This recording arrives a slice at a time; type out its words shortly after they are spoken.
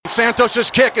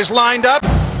Santos' kick is lined up.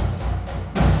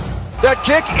 That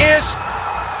kick is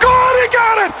good. He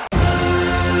got it.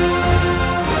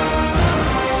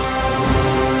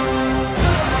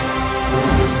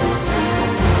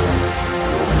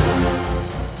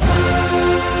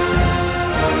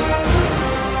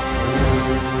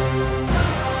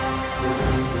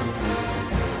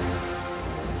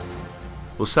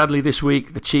 Well, sadly this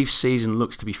week, the Chiefs' season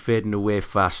looks to be fading away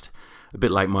fast, a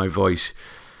bit like my voice.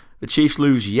 The Chiefs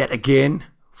lose yet again,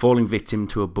 falling victim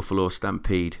to a Buffalo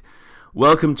stampede.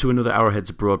 Welcome to another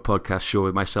Arrowheads Abroad podcast show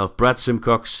with myself, Brad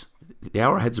Simcox, the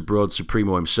Arrowheads Abroad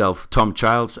Supremo himself, Tom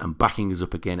Childs, and backing us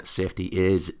up again at safety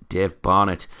is Dave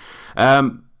Barnett.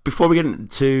 Before we get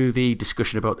into the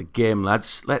discussion about the game,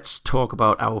 lads, let's talk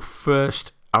about our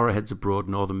first Arrowheads Abroad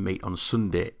Northern meet on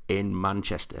Sunday in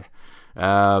Manchester.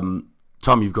 Tom,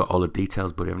 you've got all the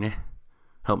details, buddy, haven't you?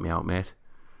 Help me out, mate.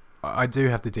 I do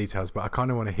have the details, but I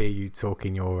kind of want to hear you talk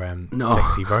in your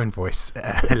sexy Rowan voice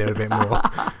a little bit more.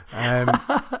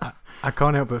 I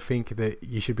can't help but think that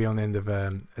you should be on the end of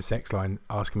a sex line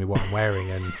asking me what I'm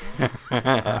wearing, and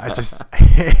I just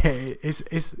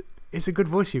it's a good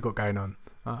voice you've got going on.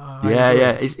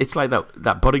 Yeah. It's like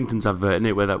that Boddington's advert, isn't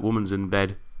it, where that woman's in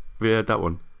bed. Have you heard that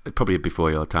one? Probably before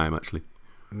your time, actually.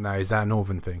 No, is that a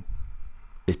northern thing?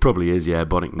 It probably is, yeah.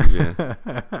 Boddington's, yeah.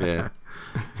 Yeah.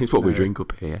 It's what we drink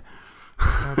up here.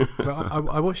 But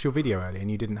I watched your video earlier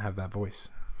and you didn't have that voice.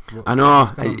 I know.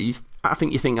 I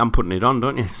think you think I'm putting it on,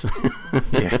 don't you? So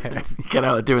Yeah. Get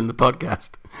out of doing the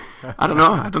podcast. I don't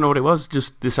know what it was.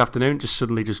 Just this afternoon,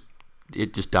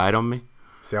 it just died on me.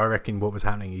 See, I reckon what was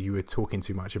happening is you were talking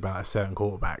too much about a certain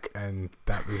quarterback, and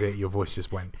that was it. Your voice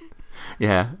just went.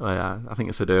 Yeah, I think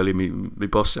I said earlier. My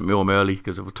boss sent me home early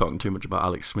because I was talking too much about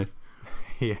Alex Smith.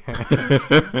 Yeah.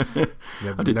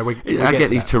 I get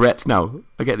these Tourette's now.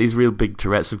 I get these real big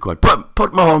Tourette's of going, put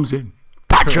Mahomes in.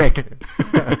 Patrick!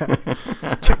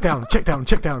 check down.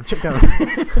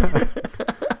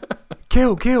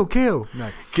 Kill.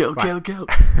 No. Kill.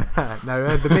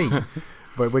 No, the meat.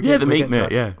 But the meat,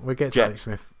 mate, yeah. We'll get to Alex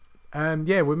Smith.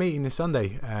 We're meeting this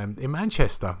Sunday in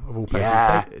Manchester, of all places.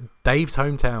 Yeah. Dave's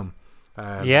hometown.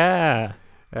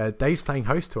 Dave's playing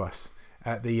host to us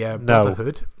at the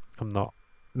Brotherhood. I'm not.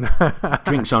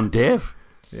 Drinks on Dave?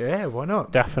 Yeah, why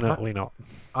not? Definitely not.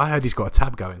 I heard he's got a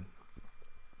tab going.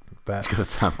 But he's got a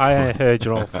tab I heard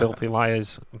you're all filthy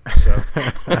liars. So.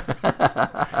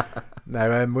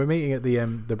 No, we're meeting at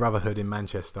the Brotherhood in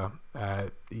Manchester.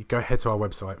 You head to our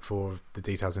website for the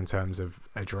details in terms of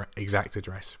exact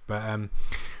address. But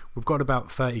we've got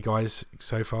about 30 guys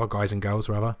so far, guys and girls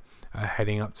rather,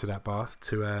 heading up to that bar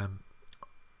to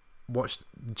watch the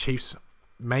Chiefs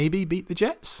maybe beat the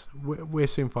Jets. We'll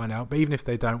soon find out. But even if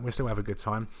they don't, we'll still have a good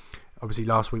time. Obviously,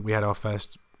 last week we had our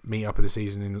first meet-up of the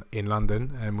season in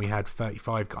London, and we had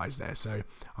 35 guys there. So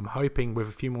I'm hoping with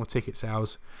a few more ticket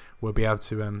sales, we'll be able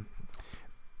to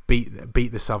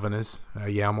beat the Southerners.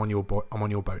 I'm on your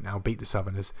boat now. Beat the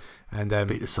Southerners and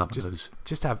beat the Southerners.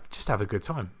 Just have a good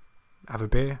time. Have a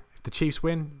beer. If the Chiefs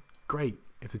win, great.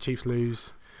 If the Chiefs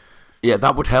lose, yeah,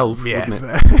 that would help, wouldn't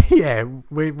it? Yeah,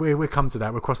 we'll come to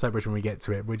that. We'll cross that bridge when we get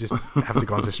to it. We just have to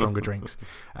go on to stronger drinks.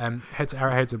 Head to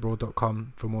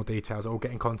arrowheadsabroad.com for more details, or get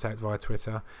in contact via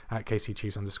Twitter at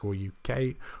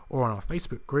KCChiefs_UK, or on our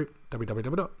Facebook group,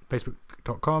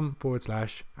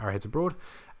 www.facebook.com/arrowheadsabroad.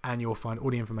 And you'll find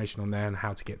all the information on there on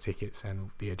how to get tickets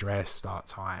and the address, start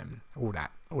time, all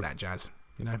that jazz.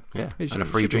 You know, yeah, and a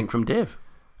free drink from Dave.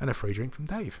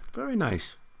 Very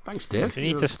nice. Thanks, Dave. You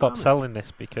need to stop selling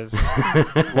this, because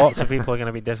lots of people are going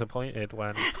to be disappointed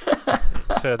when it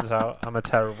turns out I'm a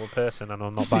terrible person and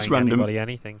I'm not buying anybody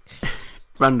anything.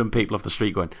 Random people off the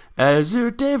street going, is there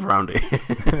a Dave around here?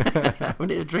 We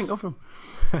need a drink off him.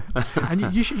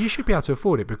 And you should be able to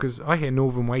afford it, because I hear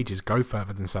northern wages go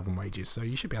further than southern wages, so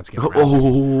you should be able to get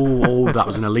around it. That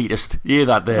was an elitist. You hear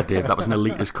that there, Dave? That was an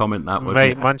elitist comment, that was.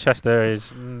 Mate, Manchester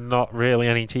is not really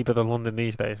any cheaper than London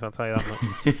these days, I'll tell you that much.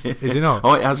 Is it not?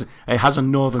 Oh, it has a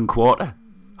northern quarter.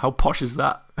 How posh is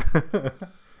that?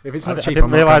 If it's not cheap, I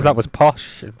didn't realise that was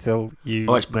posh until you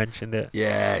mentioned it.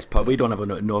 Yeah, we don't have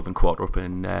a northern quarter up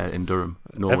in Durham,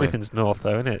 Norway. Everything's north,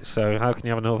 though, isn't it? So how can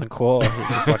you have a northern quarter? It's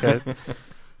just like a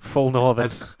full northern.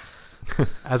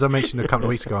 As I mentioned a couple of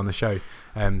weeks ago on the show,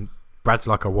 Brad's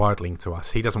like a wildling to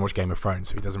us. He doesn't watch Game of Thrones,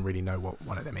 so he doesn't really know what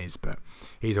one of them is, but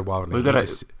he's a wildling.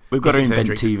 We've got to invent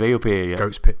TV up here, yeah.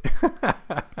 Goat's Pit.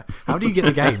 How do you get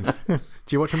the games? Do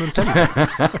you watch them on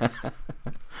teletext?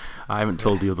 I haven't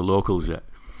told the other locals yet.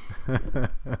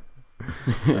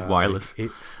 Wireless.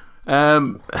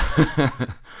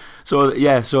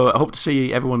 So I hope to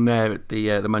see everyone there at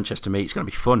the Manchester meet. It's going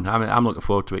to be fun. I'm looking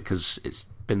forward to it, because it's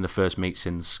been the first meet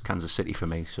since Kansas City for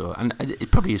me. So, and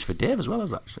it probably is for Dave as well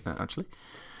as actually.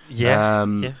 Yeah.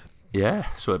 Yeah.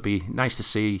 So it'd be nice to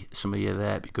see some of you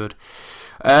there. It'd be good.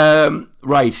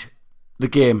 Right, the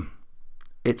game.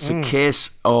 It's a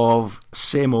case of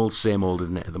same old,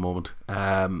 isn't it? At the moment,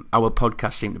 our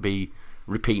podcast seem to be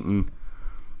repeating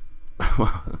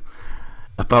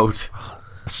about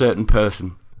a certain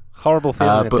person. Horrible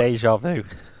feeling of deja vu.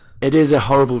 It is a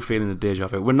horrible feeling of deja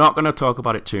vu. We're not going to talk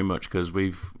about it too much because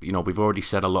we've already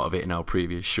said a lot of it in our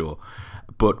previous show,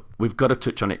 but we've got to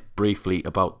touch on it briefly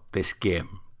about this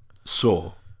game.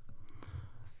 So,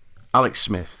 Alex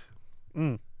Smith,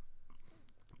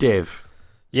 Dave,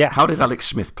 how did Alex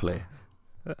Smith play?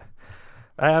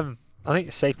 I think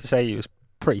it's safe to say he was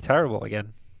pretty terrible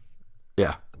again.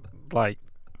 Yeah, like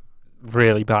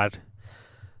really bad.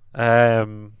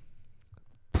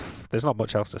 There's not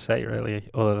much else to say, really,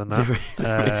 other than that.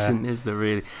 There isn't, is there,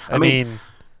 really? I mean,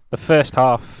 the first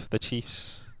half, the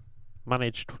Chiefs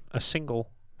managed a single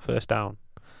first down,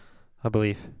 I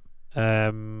believe.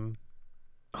 Man.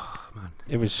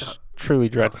 It was truly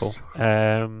dreadful.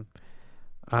 And,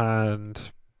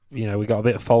 we got a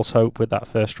bit of false hope with that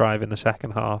first drive in the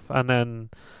second half. And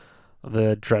then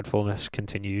the dreadfulness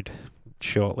continued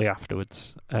shortly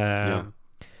afterwards. Again,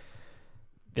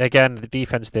 the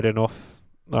defense did enough.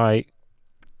 I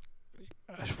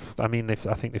think they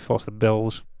forced the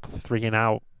Bills 3 and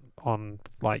out on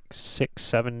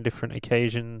 6-7 different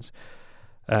occasions.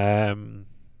 They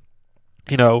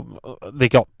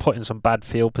got put in some bad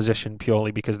field position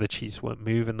purely because the Chiefs weren't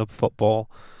moving the football,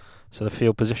 so the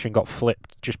field position got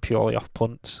flipped just purely off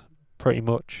punts, pretty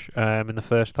much, in the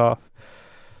first half.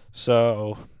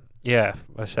 So, yeah,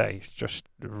 I say just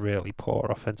really poor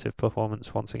offensive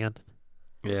performance once again.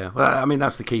 Yeah, well,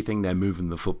 that's the key thing there, moving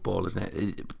the football, isn't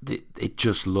it? It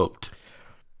just looked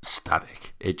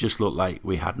static. It just looked like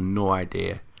we had no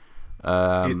idea.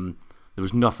 There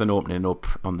was nothing opening up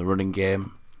on the running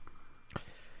game.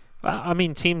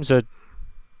 Teams are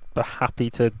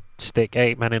happy to stick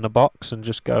 8 men in a box and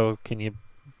just go, can you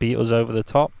beat us over the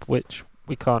top? Which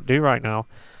we can't do right now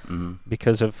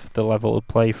because of the level of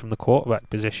play from the quarterback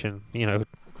position.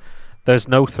 There's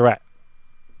no threat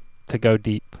to go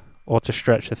deep or to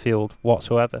stretch the field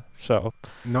whatsoever. So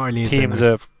not only is teams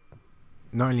there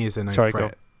no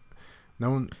threat,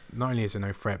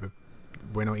 but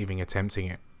we're not even attempting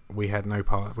it. We had no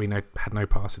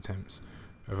pass attempts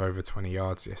of over 20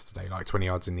 yards yesterday, 20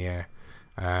 yards in the air,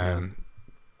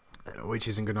 which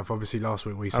isn't good enough. Obviously, last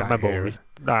week we sat here.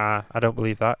 I don't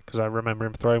believe that, because I remember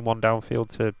him throwing one downfield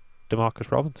to Demarcus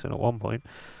Robinson at one point.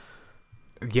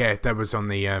 Yeah, that was on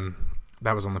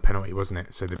the penalty, wasn't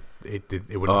it? So it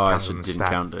wouldn't have counted as a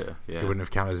stat. It wouldn't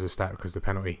have counted as a stat because the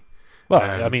penalty. Well,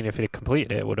 if it had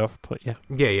completed it would have. But yeah.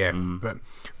 Yeah. But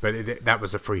that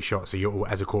was a free shot. So you're,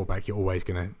 as a quarterback, you're always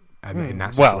going to, in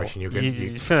that situation, you're going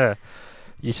to.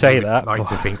 You say that.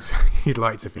 You'd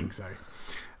like to think so.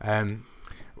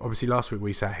 Obviously, last week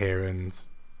we sat here and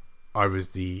I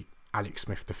was the Alex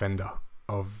Smith defender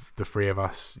of the three of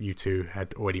us. You two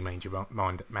had already made your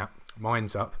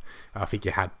minds up. I think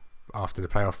you had after the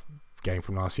playoff game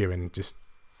from last year, and just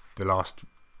the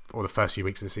first few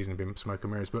weeks of the season have been smoke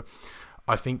and mirrors. But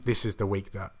I think this is the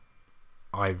week that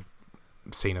I've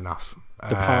seen enough.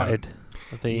 Departed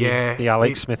the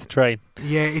Alex Smith train.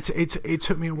 Yeah, it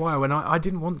took me a while, and I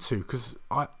didn't want to, because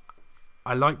I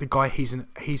like the guy. He's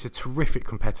a terrific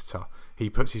competitor. He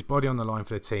puts his body on the line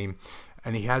for the team,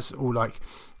 and he has all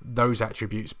those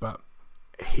attributes. But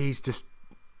he's just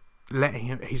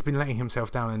he's been letting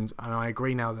himself down, and I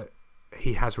agree now that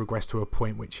he has regressed to a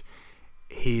point which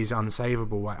he is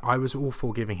unsavable. I was all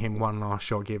for giving him one last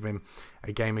shot, give him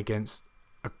a game against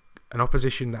an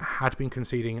opposition that had been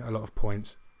conceding a lot of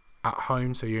points at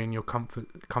home, so you're in your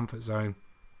comfort zone.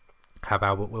 Have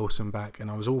Albert Wilson back, and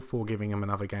I was all for giving him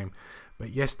another game. But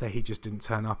yesterday he just didn't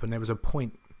turn up, and there was a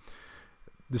point,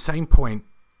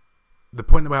 the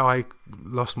point where I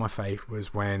lost my faith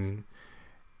was when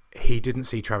he didn't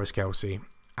see Travis Kelce,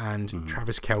 and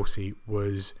Travis Kelce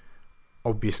was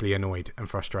obviously annoyed and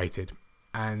frustrated.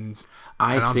 And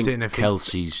I think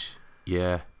Kelce's...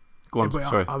 Yeah. Go on,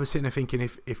 sorry. I was sitting there thinking,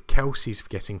 if Kelce's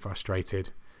getting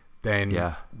frustrated, then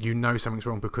something's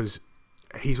wrong, because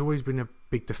he's always been a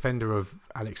big defender of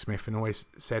Alex Smith and always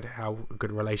said how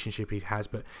good a relationship he has.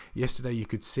 But yesterday you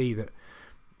could see that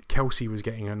Kelce was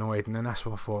getting annoyed, and then that's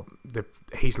what I thought.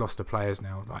 He's lost the players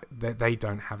now. They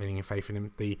don't have any faith in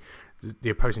him. The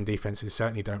opposing defenses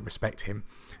certainly don't respect him,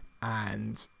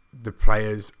 and the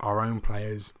players, our own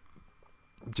players,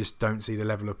 just don't see the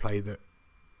level of play that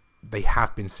they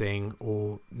have been seeing,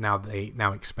 or now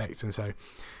expect. And so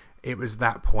it was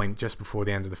that point just before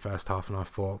the end of the first half, and I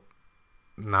thought,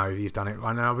 no, you've done it.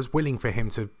 And I was willing for him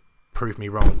to prove me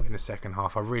wrong in the second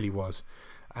half. I really was.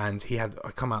 And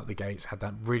I come out the gates, had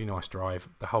that really nice drive.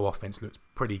 The whole offense looked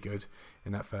pretty good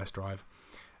in that first drive.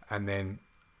 And then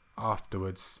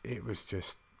afterwards, it was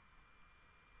just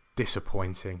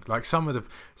disappointing. Like some of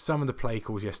the play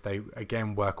calls yesterday,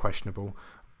 again, were questionable,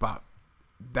 but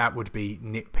that would be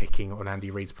nitpicking on Andy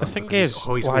Reid's part. The thing is,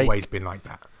 he's always been like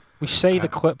that. We say the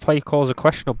play calls are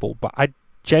questionable, but I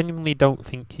genuinely don't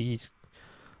think he's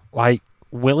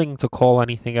willing to call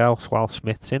anything else while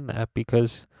Smith's in there,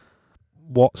 because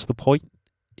what's the point?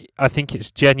 I think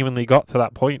it's genuinely got to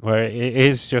that point where it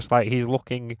is just like he's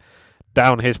looking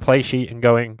down his play sheet and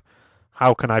going,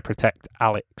 how can I protect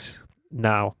Alex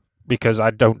now? Because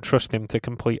I don't trust him to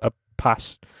complete a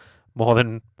pass more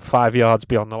than 5 yards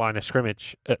beyond the line of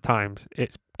scrimmage at times.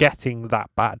 It's getting that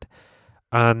bad.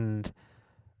 And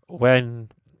when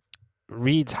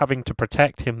Reid's having to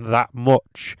protect him that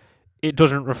much, it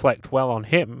doesn't reflect well on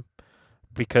him,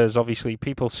 because obviously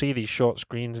people see these short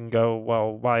screens and go,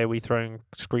 well, why are we throwing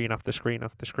screen after screen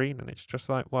after screen? And it's just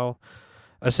like, well,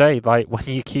 I say, like, when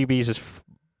your QB's is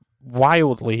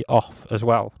wildly off as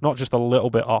well, not just a little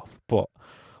bit off, but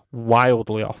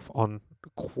wildly off on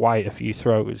quite a few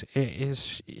throws,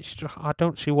 it's just, I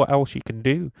don't see what else you can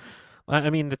do. I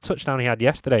mean, the touchdown he had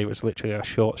yesterday was literally a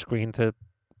short screen to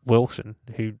Wilson,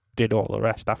 who did all the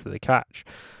rest after the catch.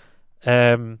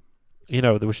 There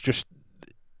was just...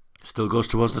 Still goes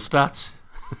towards the stats.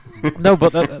 No,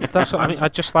 but that's what I mean. I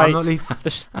just like...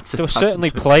 there were certainly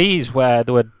plays where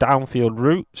there were downfield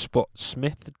routes, but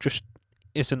Smith just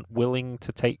isn't willing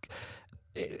to take...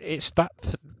 It's that...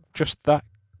 Just that...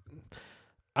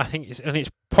 I think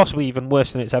it's possibly even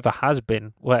worse than it's ever has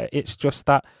been, where it's just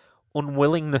that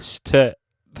unwillingness to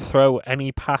throw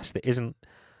any pass that isn't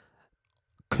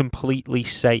completely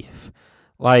safe.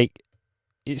 Like,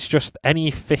 it's just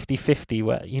any 50-50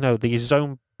 where, these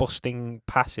zone busting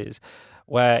passes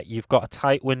where you've got a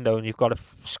tight window and you've got to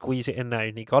squeeze it in there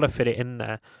and you've got to fit it in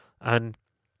there. And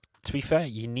to be fair,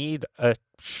 you need a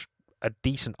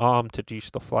decent arm to do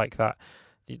stuff like that.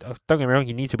 Don't get me wrong,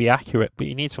 you need to be accurate, but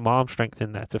you need some arm strength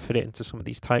in there to fit it into some of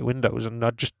these tight windows. And I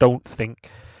just don't think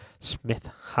Smith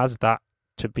has that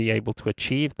to be able to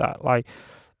achieve that.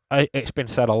 It's been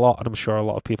said a lot, and I'm sure a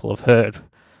lot of people have heard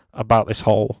about this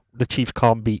whole, the Chiefs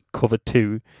can't beat cover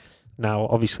 2. Now,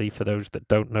 obviously, for those that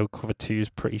don't know, cover 2 is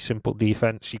pretty simple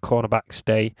defense. Your cornerbacks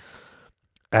stay,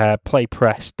 play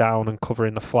press down and cover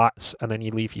in the flats, and then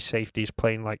you leave your safeties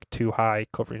playing too high,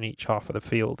 covering each half of the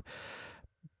field.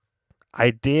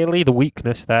 Ideally, the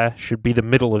weakness there should be the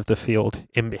middle of the field,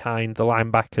 in behind the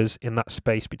linebackers, in that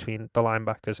space between the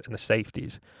linebackers and the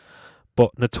safeties.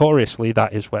 But notoriously,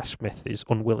 that is where Smith is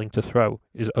unwilling to throw,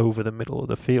 is over the middle of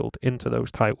the field into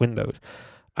those tight windows.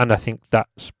 And I think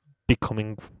that's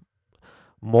becoming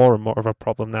more and more of a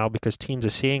problem now, because teams are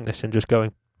seeing this and just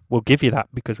going, we'll give you that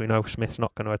because we know Smith's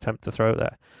not going to attempt to throw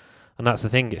there. And that's the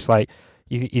thing. It's like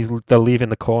they're leaving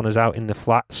the corners out in the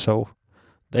flats so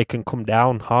they can come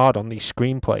down hard on these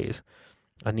screenplays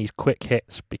and these quick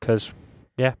hits, because,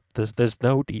 there's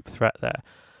no deep threat there.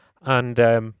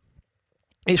 And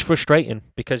it's frustrating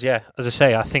because, as I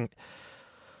say, I think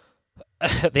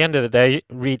at the end of the day,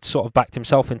 Reid sort of backed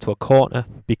himself into a corner,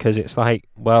 because it's like,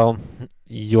 well,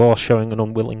 you're showing an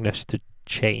unwillingness to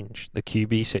change the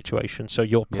QB situation. So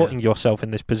you're putting yourself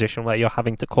in this position where you're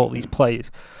having to call these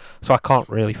plays. So I can't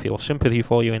really feel sympathy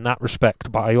for you in that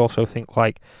respect. But I also think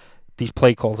these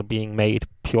play calls are being made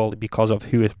purely because of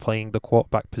who is playing the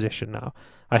quarterback position now.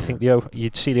 I think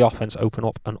you'd see the offense open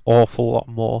up an awful lot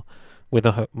more with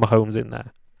Mahomes in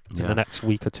there in the next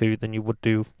week or two than you would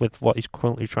do with what he's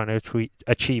currently trying to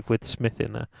achieve with Smith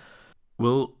in there.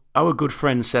 Well, our good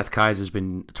friend Seth Kaiser's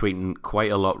been tweeting quite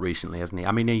a lot recently, hasn't he?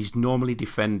 I mean, he's normally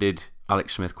defended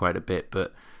Alex Smith quite a bit,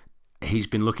 but he's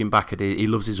been looking back at it. He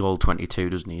loves his all 22,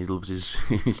 doesn't he? He loves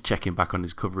he's checking back on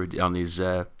his coverage, on his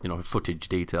footage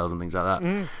details and things like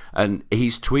that. And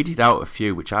he's tweeted out a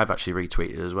few, which I've actually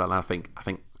retweeted as well. And I think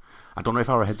I don't know if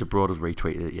our Heads Abroad has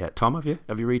retweeted it yet. Tom, have you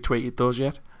retweeted those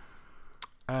yet?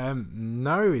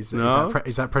 No. Is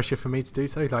that pressure for me to do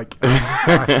so? No.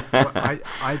 I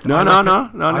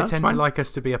tend to like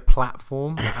us to be a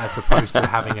platform as opposed to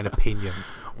having an opinion.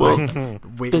 Well,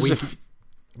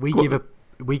 we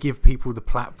give people the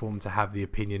platform to have the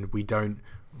opinion. We don't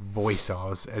voice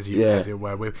ours, as it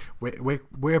were.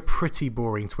 We're a pretty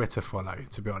boring Twitter follow,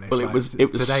 to be honest. Well, it was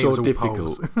so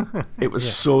difficult. It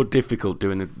was so difficult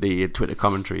doing the Twitter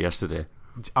commentary yesterday.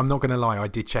 I'm not going to lie. I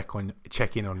did check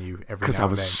in on you every because now I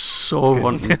and was then. so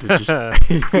wanting to just, and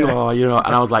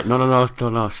I was like,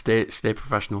 no, stay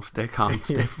professional, stay calm,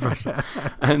 stay professional.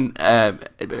 And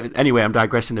anyway, I'm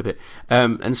digressing a bit.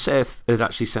 And Seth had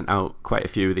actually sent out quite a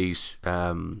few of these,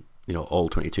 all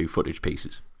 22 footage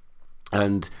pieces,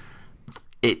 and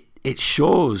it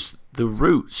shows the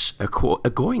roots are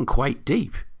going quite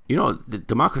deep. The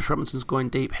DeMarcus Robinson's going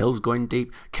deep, Hill's going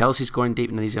deep, Kelsey's going deep,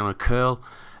 and then he's on a curl.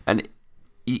 And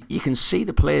you can see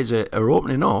the players are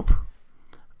opening up,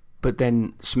 but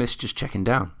then Smith's just checking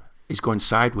down. He's going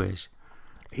sideways.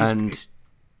 There's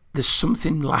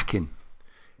something lacking.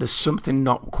 There's something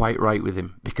not quite right with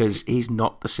him, because he's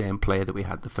not the same player that we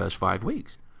had the first 5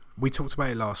 weeks. We talked about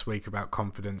it last week about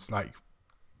confidence. Like,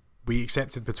 we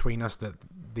accepted between us that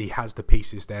he has the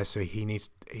pieces there, so he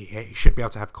should be able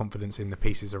to have confidence in the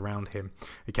pieces around him.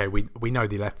 Okay, we know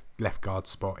the left guard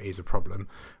spot is a problem,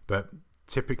 but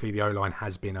typically the O-line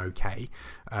has been okay,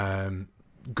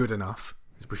 good enough,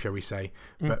 shall we say.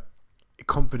 But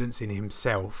confidence in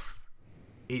himself,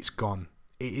 it's gone.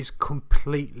 It is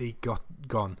completely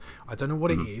gone. I don't know what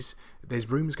it is. There's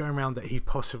rumours going around that he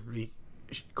possibly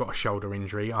got a shoulder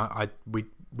injury.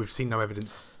 We've seen no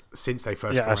evidence since they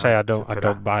first. Yeah, I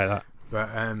don't buy that. But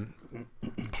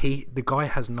the guy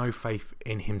has no faith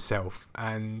in himself,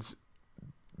 and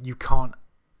you can't,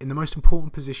 in the most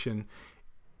important position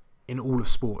in all of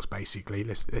sports, basically.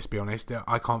 Let's be honest.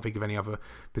 I can't think of any other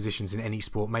positions in any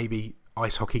sport. Maybe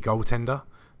ice hockey goaltender.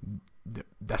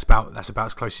 That's about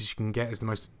as close as you can get as the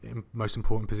most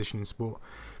important position in sport.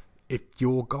 If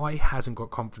your guy hasn't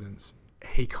got confidence,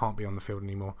 he can't be on the field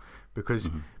anymore, because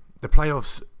the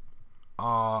playoffs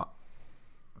are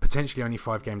potentially only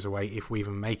 5 games away if we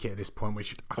even make it at this point,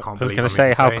 which I can't believe. I was going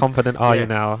to say, how confident are you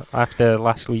now after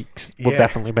last week's will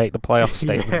definitely make the playoff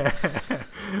statement?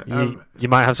 You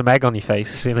might have some egg on your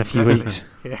face in a few weeks.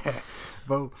 Yeah.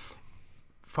 Well,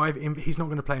 he's not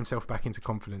going to play himself back into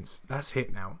confidence. That's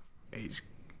it now. He's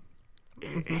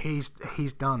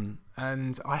done.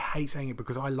 And I hate saying it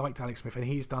because I liked Alex Smith, and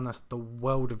he's done us the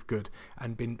world of good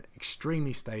and been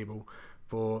extremely stable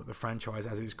for the franchise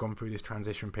as it's gone through this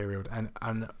transition period,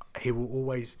 and he will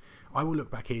always. I will look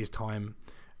back at his time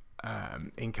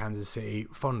in Kansas City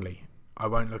fondly. I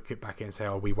won't look back and say,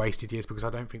 "Oh, we wasted years," because I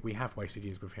don't think we have wasted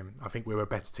years with him. I think we were a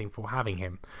better team for having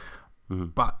him.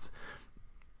 But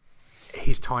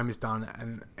his time is done,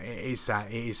 and it is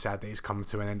sad. It is sad that it's come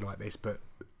to an end like this. But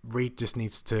Reed just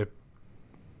needs to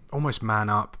almost man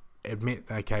up, admit,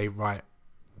 okay, right,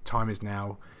 time is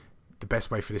now. The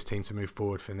best way for this team to move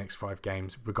forward for the next 5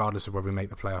 games, regardless of whether we make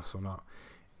the playoffs or not,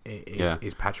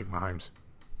 is Patrick Mahomes.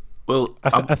 Well,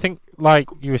 I think, like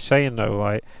you were saying though,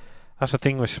 like that's the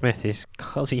thing with Smith, is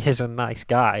because he is a nice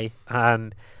guy,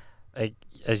 and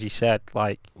as you said,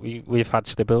 like we've had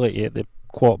stability at the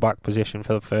quarterback position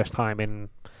for the first time in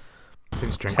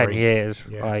since 10 years.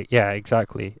 Yeah. Like, yeah,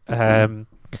 exactly. It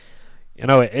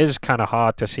is kind of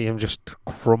hard to see him just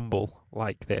crumble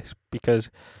like this,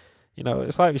 because.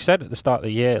 It's like we said at the start of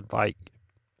the year, like,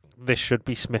 this should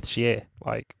be Smith's year.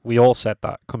 Like, we all said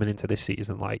that coming into this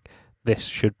season, like, this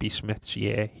should be Smith's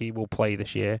year. He will play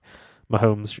this year.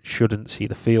 Mahomes shouldn't see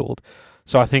the field.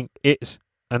 So I think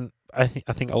I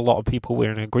think a lot of people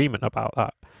were in agreement about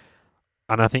that.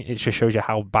 And I think it just shows you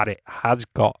how bad it has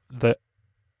got, that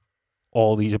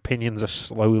all these opinions are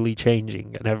slowly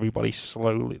changing and everybody's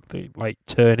slowly like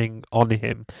turning on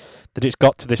him, that it's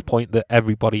got to this point that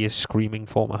everybody is screaming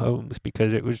for Mahomes,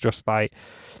 because it was just like,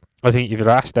 I think if you'd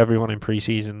asked everyone in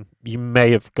preseason, you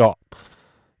may have got,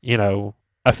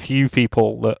 a few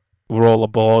people that were all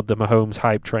aboard the Mahomes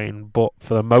hype train, but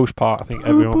for the most part, I think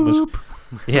everyone was,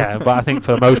 but I think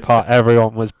for the most part,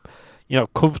 everyone was,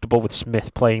 comfortable with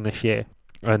Smith playing this year,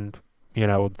 and,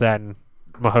 then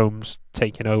Mahomes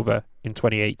taking over in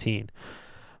 2018.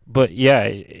 But yeah,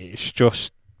 it's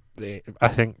just, I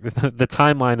think the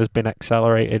timeline has been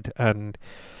accelerated, and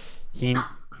he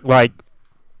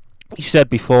said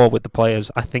before with the players,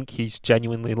 I think he's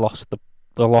genuinely lost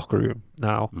the locker room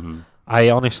now. I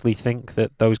honestly think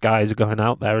that those guys are going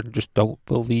out there and just don't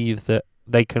believe that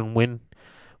they can win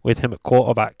with him at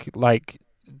quarterback. Like,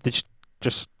 there's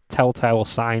just telltale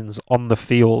signs on the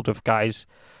field of guys'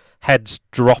 heads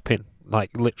dropping,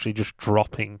 like literally just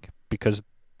dropping, because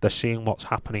they're seeing what's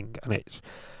happening, and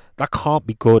that can't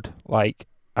be good. Like,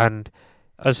 and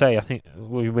as I say, I think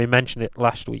we mentioned it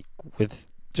last week, with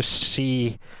just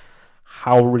see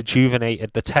how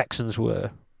rejuvenated the Texans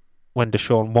were when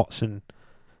Deshaun Watson,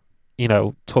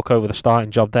 took over the starting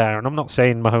job there. And I'm not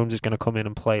saying Mahomes is going to come in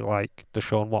and play like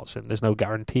Deshaun Watson. There's no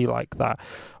guarantee like that.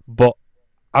 But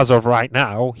as of right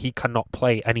now, he cannot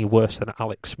play any worse than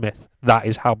Alex Smith. That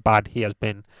is how bad he has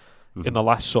been in the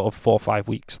last sort of 4 or 5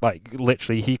 weeks. Like,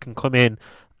 literally, he can come in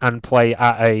and play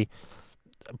at a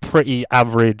pretty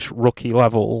average rookie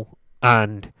level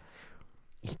and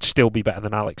he'd still be better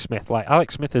than Alex Smith. Like,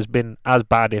 Alex Smith has been as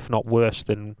bad, if not worse,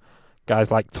 than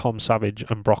guys like Tom Savage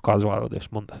and Brock Osweiler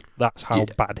this month. That's how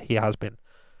bad he has been.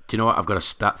 Do you know what? I've got a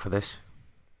stat for this.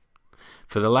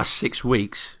 For the last 6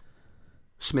 weeks,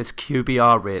 Smith's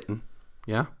QBR rating,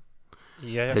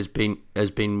 has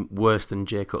been worse than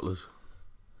Jay Cutler's.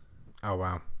 Oh,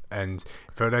 wow. And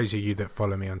for those of you that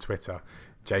follow me on Twitter,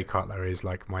 Jay Cutler is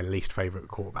like my least favourite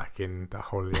quarterback in the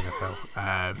whole of the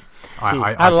NFL.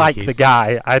 I like the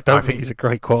guy. I don't think he's a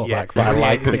great quarterback, but I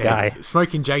like the guy.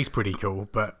 Smoking Jay's pretty cool,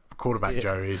 but quarterback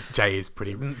Jay is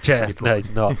pretty no, cool. he's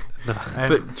not. No.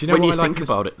 But do you know when you like think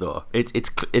about it, though,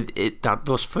 that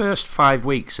those first 5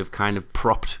 weeks have kind of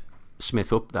propped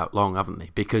Smith up that long, haven't they?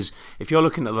 Because if you're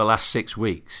looking at the last 6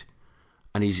 weeks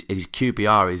and his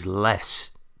QBR is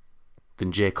less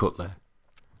than Jay Cutler,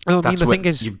 the thing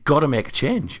is, you've got to make a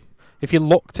change. If you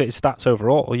looked at his stats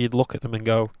overall, you'd look at them and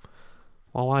go,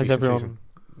 "Well, why is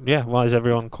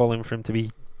everyone calling for him to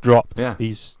be dropped?" Yeah.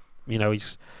 He's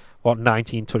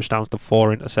 19 touchdowns to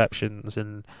 4 interceptions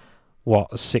and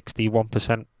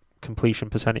 61%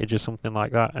 completion percentage or something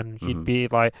like that. And you'd be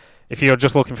like, if you're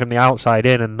just looking from the outside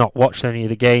in and not watched any of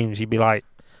the games, you'd be like,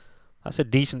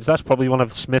 that's probably one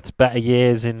of Smith's better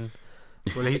years in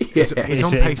he's on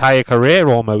his pace. entire career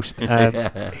almost.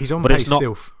 He's on pace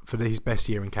still for his best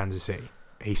year in Kansas City.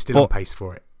 He's still on pace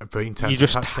for it. In terms you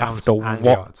just of touchdowns have to and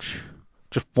yards.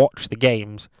 watch the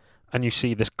games, and you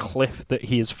see this cliff that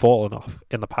he has fallen off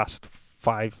in the past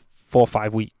 4 or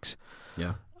 5 weeks.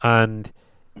 Yeah. And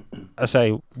I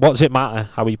say, what does it matter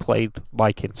how he played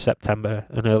like in September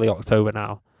and early October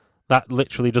now? That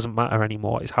literally doesn't matter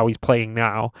anymore. It's how he's playing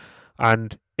now.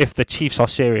 And if the Chiefs are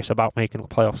serious about making the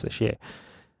playoffs this year,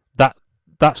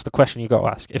 that's the question you got to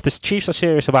ask. If the Chiefs are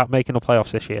serious about making the playoffs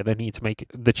this year, they need to make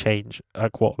the change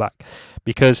at quarterback.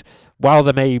 Because while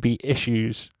there may be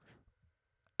issues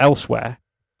elsewhere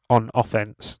on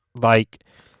offense, like,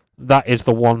 that is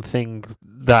the one thing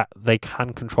that they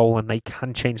can control and they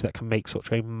can change that can make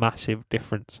such a massive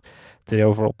difference to the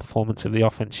overall performance of the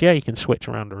offense. Yeah, you can switch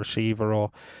around a receiver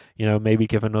or, maybe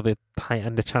give another tight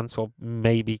end a chance or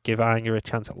maybe give Anger a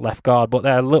chance at left guard, but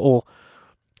they're little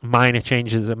minor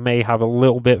changes that may have a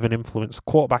little bit of an influence.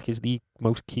 Quarterback is the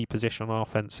most key position on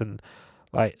offense, and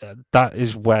that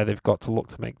is where they've got to look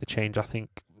to make the change. I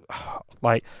think,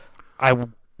 I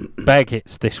beg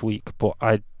it's this week, but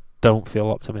I don't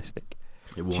feel optimistic.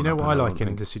 Do you know what I like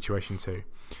in this situation too?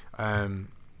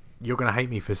 You're going to hate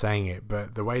me for saying it,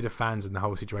 but the way the fans and the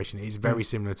whole situation is very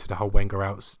similar to the whole Wenger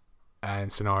out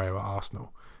scenario at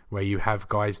Arsenal, where you have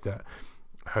guys that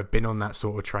have been on that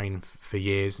sort of train for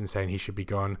years and saying he should be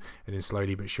gone, and then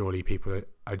slowly but surely people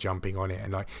are jumping on it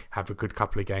and have a good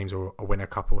couple of games or win a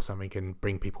couple or something and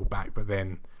bring people back, but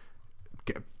then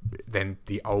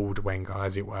the old Wenger,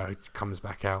 as it were, comes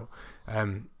back out.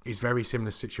 It's very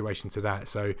similar situation to that.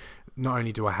 So not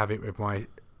only do I have it with my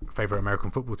favourite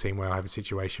American football team where I have a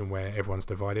situation where everyone's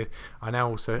divided, I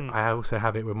also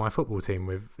have it with my football team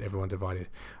with everyone divided.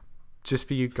 Just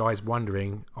for you guys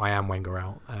wondering, I am Wenger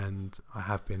out, and I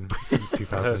have been since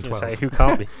 2012. Who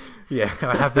can't be? Yeah,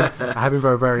 I have been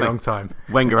for a very long time.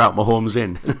 Wenger out, Mahomes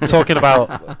in. Talking about,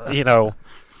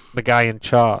 the guy in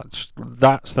charge,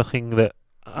 that's the thing that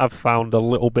I've found a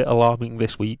little bit alarming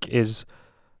this week is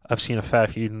I've seen a fair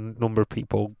few number of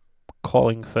people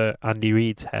calling for Andy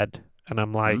Reid's head, and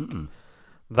I'm like,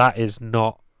 that is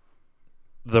not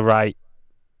the right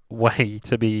way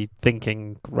to be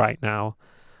thinking right now.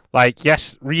 Like,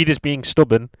 yes, Reid is being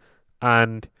stubborn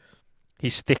and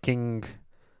he's sticking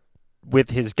with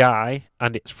his guy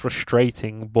and it's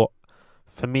frustrating, but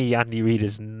for me, Andy Reid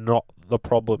is not the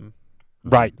problem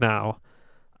right now.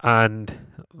 And,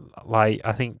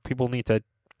 I think people need to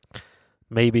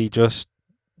maybe just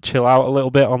chill out a little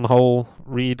bit on the whole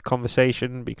Reid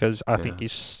conversation, because I think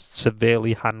he's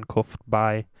severely handcuffed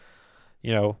by,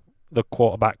 the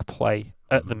quarterback play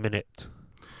at the minute.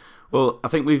 Well, I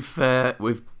think we've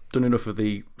done enough of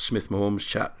the Smith-Mahomes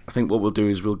chat. I think what we'll do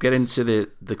is we'll get into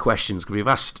the questions, because we've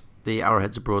asked the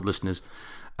Arrowheads Abroad listeners,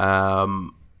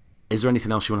 is there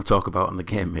anything else you want to talk about on the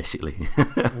game, basically?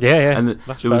 Yeah. And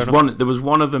there was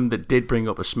one of them that did bring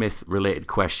up a Smith-related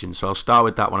question, so I'll start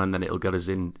with that one, and then it'll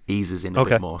ease us in a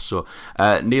bit more. So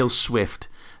Neil Swift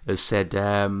has said,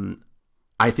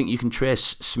 I think you can trace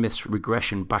Smith's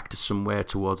regression back to somewhere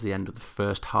towards the end of the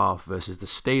first half versus the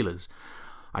Steelers.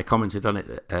 I commented on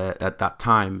it at that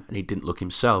time, and he didn't look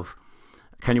himself.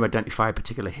 Can you identify a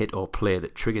particular hit or play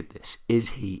that triggered this? Is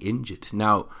he injured?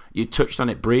 Now, you touched on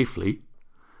it briefly,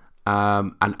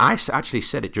 and I actually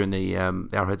said it during the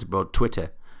Arrowheads Abroad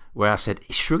Twitter, where I said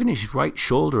he's shrugging his right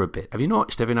shoulder a bit. Have you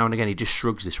noticed every now and again he just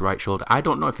shrugs this right shoulder? I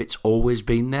don't know if it's always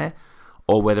been there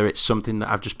or whether it's something that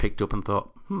I've just picked up and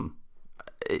thought,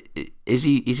 is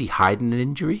he hiding an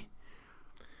injury?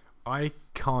 I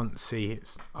can't see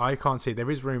it.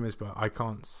 There is rumours, but I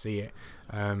can't see it.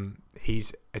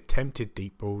 He's attempted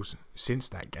deep balls since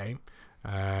that game,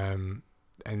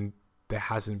 and there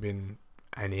hasn't been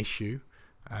an issue.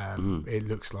 It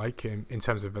looks like in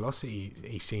terms of velocity,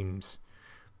 he seems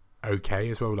okay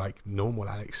as well, like normal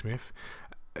Alex Smith.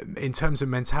 In terms of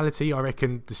mentality, I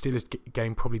reckon the Steelers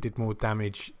game probably did more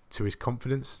damage to his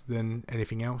confidence than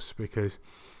anything else, because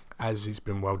as it's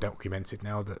been well documented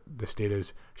now that the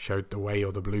Steelers showed the way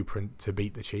or the blueprint to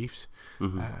beat the Chiefs.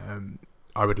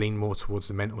 I would lean more towards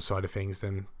the mental side of things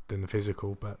than the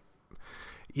physical. But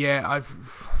yeah,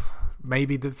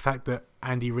 maybe the fact that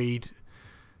Andy Reid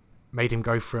made him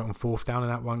go for it on 4th down in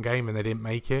that one game and they didn't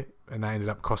make it, and that ended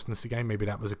up costing us the game. Maybe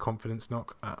that was a confidence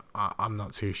knock. I'm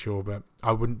not too sure, but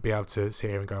I wouldn't be able to sit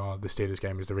here and go, the Steelers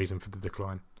game is the reason for the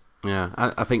decline. Yeah,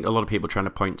 I think a lot of people are trying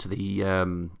to point to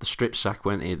the strip sack,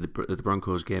 weren't they, the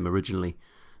Broncos game originally,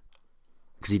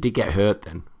 because he did get hurt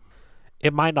then.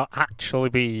 It might not actually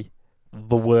be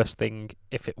the worst thing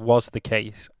if it was the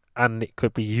case, and it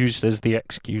could be used as the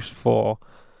excuse for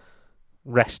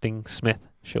resting Smith,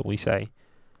 shall we say.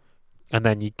 And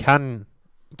then you can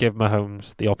give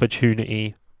Mahomes the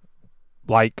opportunity,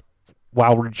 like,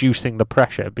 while reducing the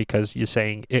pressure, because you're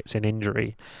saying it's an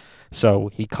injury, so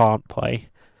he can't play.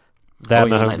 Then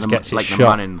Mahomes gets his shot. Like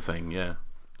the Manning thing, yeah.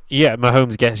 Yeah,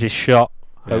 Mahomes gets his shot,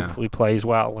 hopefully plays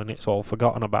well, and it's all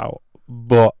forgotten about.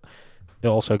 But it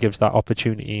also gives that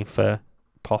opportunity for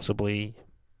possibly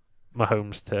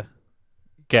Mahomes to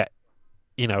get,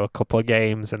 a couple of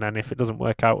games, and then if it doesn't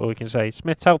work out, we can say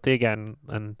Smith's healthy again,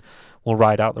 and we'll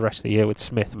ride out the rest of the year with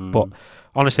Smith. But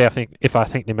honestly, I think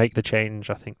they make the change,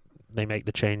 I think they make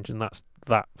the change, and that's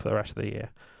that for the rest of the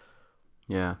year.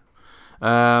 Yeah.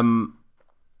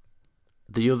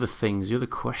 The other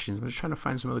questions. I'm just trying to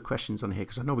find some other questions on here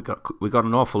because I know we got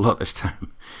an awful lot this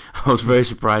time. I was very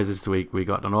surprised this week. We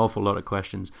got an awful lot of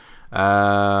questions.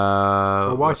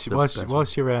 Whilst you're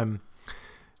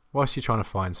trying to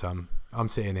find some, I'm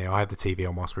sitting here. I have the TV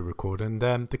on whilst we record, and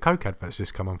the Coke advert's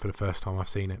just come on for the first time I've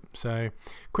seen it. So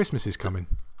Christmas is coming.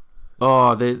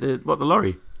 Oh, the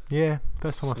lorry. Yeah,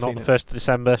 first time I've seen it. Not the 1st of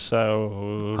December,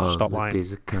 so stop lying.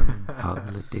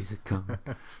 Holidays are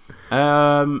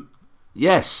coming.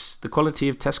 Yes, the quality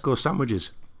of Tesco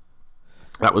sandwiches.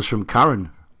 That was from Karen.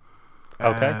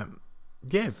 Okay.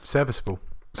 Yeah, serviceable.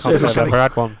 Can't say I've never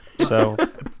had one. So a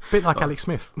bit like Alex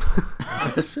Smith.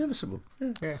 Serviceable.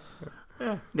 Yeah.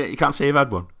 You can't say you've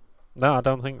had one. No, I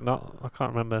don't think not. I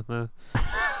can't remember. No.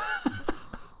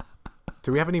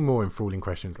 Do we have any more enthralling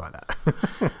questions like that?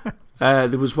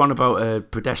 There was one about a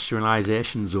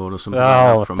pedestrianisation zone or something.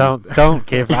 Oh, like that don't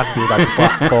give Andy that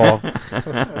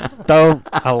platform. Don't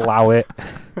allow it.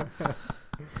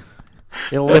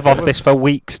 He'll live off this for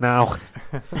weeks now.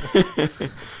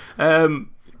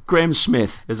 Graham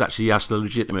Smith has actually asked a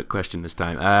legitimate question this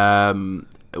time.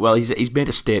 Well, he's made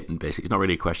a statement, basically. It's not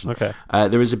really a question. Okay.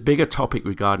 There is a bigger topic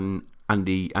regarding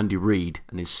Andy Reid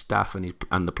and his staff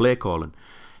and the play calling.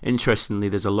 Interestingly,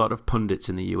 there's a lot of pundits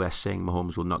in the US saying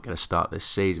Mahomes will not get a start this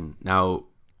season. Now,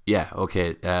 yeah,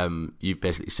 okay, you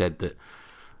basically said that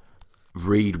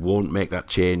Reid won't make that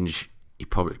change. He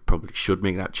probably should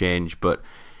make that change. But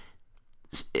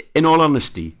in all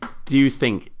honesty, do you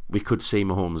think we could see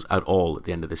Mahomes at all at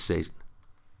the end of this season?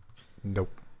 Nope.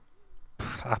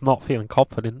 I'm not feeling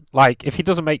confident. Like, if he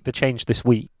doesn't make the change this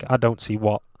week, I don't see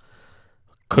what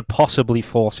could possibly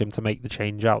force him to make the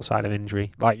change outside of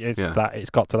injury. Like, it's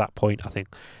got to that point, I think.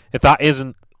 If that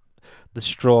isn't the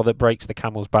straw that breaks the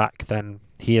camel's back, then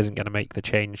he isn't going to make the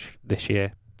change this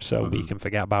year. So we can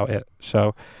forget about it.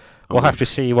 So we'll have to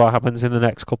see what happens in the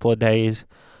next couple of days.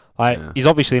 Like, he's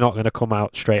obviously not going to come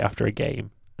out straight after a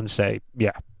game and say,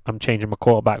 yeah, I'm changing my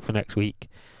quarterback for next week.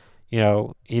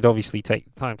 He'd obviously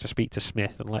take time to speak to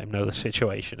Smith and let him know the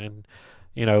situation and,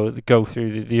 go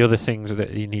through the other things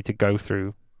that you need to go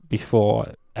through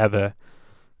before ever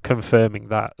confirming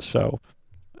that. So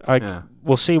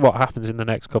we'll see what happens in the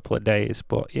next couple of days.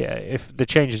 But yeah, if the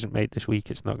change isn't made this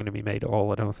week, it's not going to be made at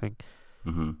all, I don't think.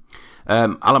 Mm-hmm.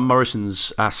 Alan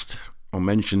Morrison's asked or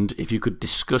mentioned if you could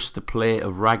discuss the play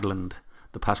of Ragland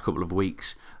the past couple of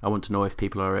weeks. I want to know if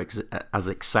people are as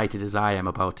excited as I am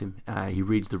about him. He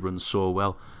reads the run so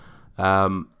well.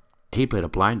 He played a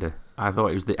blinder. I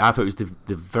thought it was the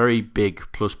very big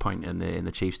plus point in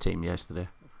the Chiefs team yesterday.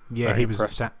 Yeah, he was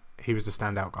the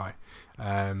standout guy.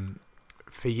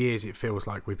 For years, it feels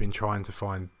like we've been trying to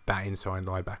find that inside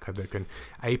linebacker that can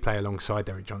A, play alongside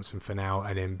Derek Johnson for now,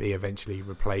 and then B, eventually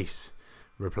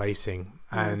replacing.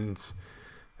 And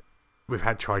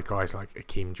we've tried guys like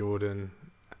Akeem Jordan,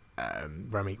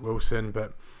 Ramik Wilson,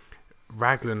 but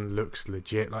Ragland looks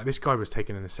legit. Like, this guy was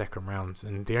taken in the second round,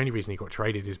 and the only reason he got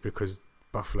traded is because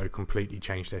Buffalo completely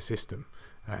changed their system.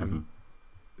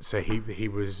 So he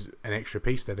was an extra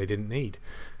piece that they didn't need.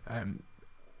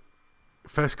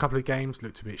 First couple of games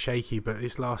looked a bit shaky, but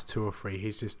this last 2 or 3,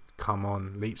 he's just come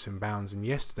on leaps and bounds. And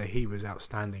yesterday he was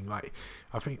outstanding. Like,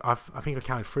 I think I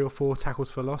counted 3 or 4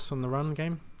 tackles for loss on the run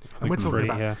game. And we're talking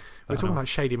about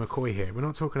Shady McCoy here. We're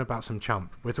not talking about some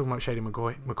chump. We're talking about Shady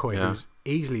McCoy, who's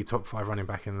easily top 5 running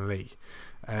back in the league.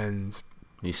 And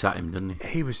he sat him, didn't he?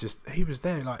 He was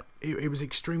there. Like, it was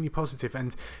extremely positive.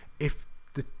 And if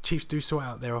the Chiefs do sort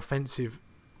out their offensive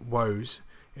woes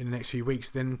in the next few weeks,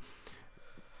 then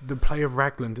the play of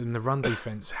Ragland and the run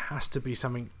defense has to be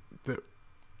something that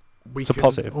we can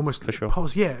positive, almost for sure.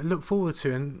 Look forward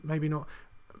to, and maybe not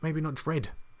dread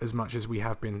as much as we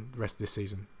have been the rest of this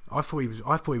season. I thought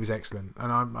he was excellent,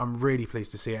 and I'm really pleased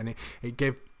to see it. And it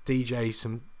gave DJ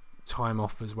some time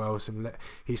off as well.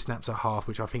 He snaps at half,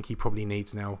 which I think he probably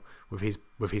needs now with his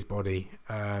body.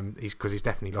 Because he's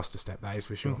definitely lost a step. That is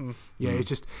for sure. It's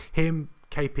just him,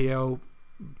 KPL,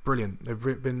 brilliant.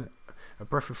 They've been a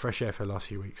breath of fresh air for the last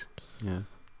few weeks. As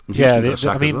well,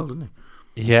 didn't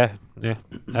he?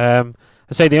 I'd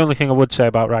say the only thing I would say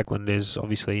about Ragland is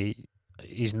obviously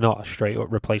he's not a straight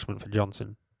up replacement for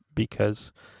Johnson,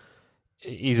 because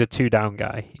he's a 2-down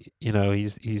guy. You know,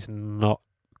 he's not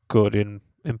good in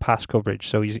pass coverage,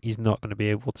 so he's not going to be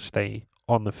able to stay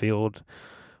on the field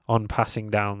on passing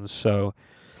downs. So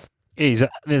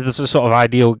there's a sort of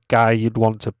ideal guy you'd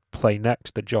want to play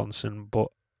next to Johnson, but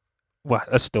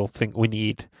I still think we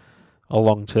need a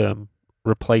long-term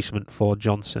replacement for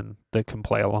Johnson that can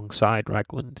play alongside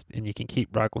Ragland, and you can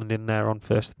keep Ragland in there on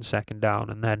first and second down,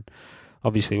 and then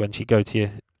obviously once you go to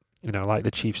like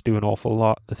the Chiefs do an awful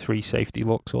lot, the 3 safety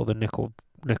looks or the nickel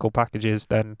packages,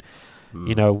 then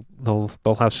they'll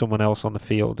have someone else on the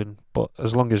field. But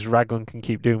as long as Ragland can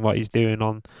keep doing what he's doing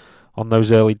on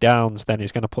those early downs, then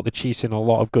it's going to put the Chiefs in a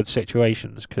lot of good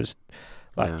situations, because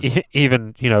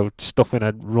even stuffing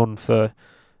a run for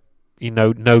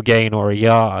no gain or a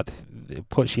yard, it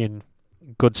puts you in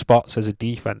good spots as a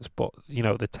defense. But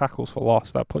the tackles for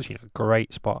loss, that puts you in a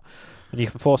great spot, and you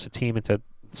can force a team into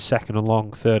second and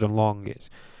long, third and long. It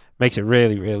makes it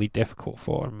really, really difficult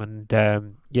for him. And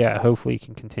hopefully he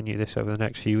can continue this over the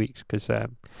next few weeks, because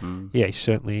he's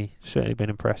certainly been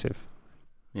impressive.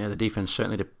 Yeah, the defense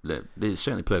they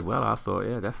certainly played well, I thought.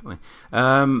 Yeah, definitely.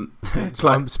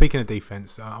 Speaking of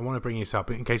defense, I want to bring this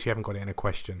up in case you haven't got it in a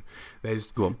question.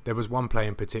 There was one player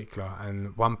in particular,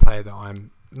 and one player that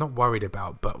I'm not worried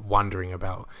about but wondering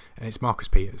about, and it's Marcus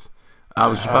Peters. I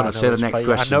was about to say the next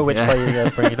question. I know which player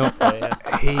you're bringing up there.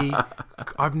 Yeah.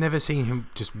 I've never seen him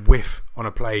just whiff on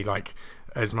a play like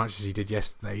as much as he did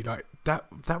yesterday. Like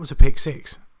that was a pick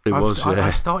 6.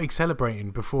 I started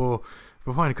celebrating before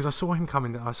because I saw him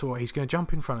coming. I saw he's going to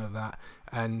jump in front of that,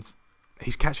 and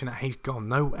he's catching that. He's gone.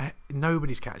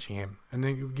 Nobody's catching him, and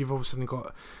then you've all of a sudden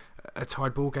got a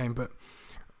tied ball game. But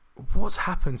what's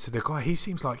happened to the guy? He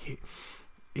seems like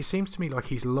it seems to me like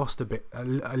he's lost a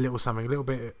little something, a little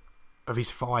bit of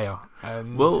his fire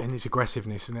and his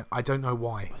aggressiveness, and I don't know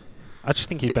why. I just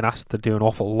think he's been asked to do an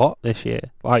awful lot this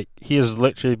year. Like, he has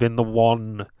literally been the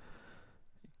one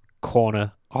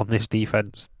corner on this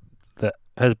defense that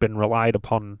has been relied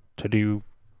upon to do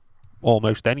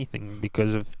almost anything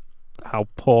because of how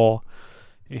poor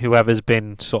whoever's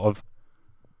been sort of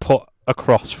put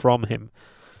across from him.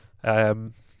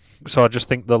 So I just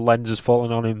think the lens has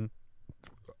fallen on him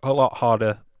a lot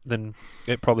harder than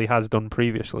it probably has done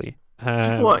previously. Do you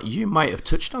know what? You might have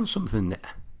touched on something there.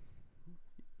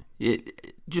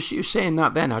 Just you saying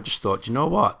that then, I just thought, you know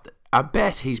what? I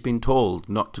bet he's been told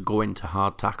not to go into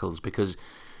hard tackles because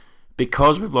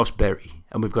we've lost Berry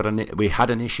and we had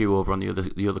an issue over on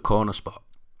the other corner spot.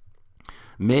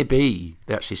 Maybe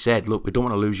they actually said, look, we don't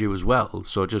want to lose you as well,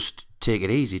 so just take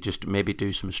it easy. Just maybe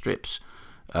do some strips,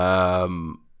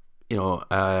 some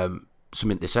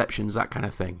interceptions, that kind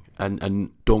of thing,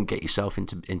 and don't get yourself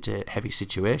into heavy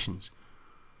situations.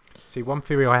 See, one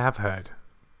theory I have heard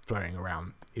floating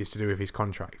around is to do with his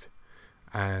contract,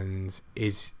 and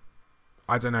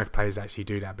I don't know if players actually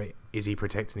do that, but is he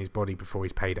protecting his body before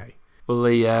his payday? Well,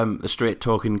 the straight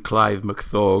talking Clive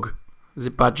McThorpe, is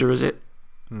it Badger? Is it?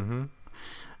 Mm-hmm.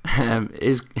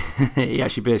 is he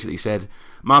actually basically said,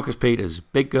 Marcus Peters,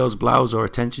 big girls' blouse or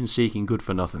attention seeking, good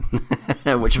for nothing.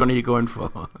 Which one are you going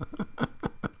for?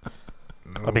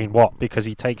 I mean, what? Because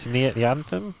he takes a knee at the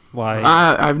anthem? Why?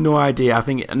 I have no idea. I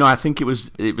think it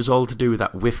was all to do with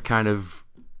that whiff kind of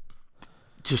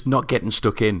just not getting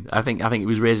stuck in. I think it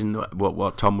was raising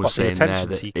what Tom was saying there. The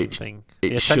attention-seeking thing.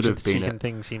 It should have been. The attention-seeking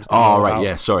thing seems to Oh, be right,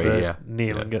 yeah, sorry, yeah.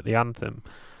 Kneeling at the anthem.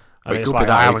 But It's like,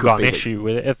 I haven't got an issue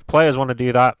with it. If players want to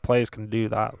do that, players can do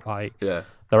that. Like, there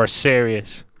are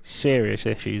serious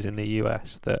issues in the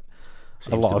US that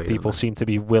a lot of people seem to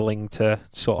be willing to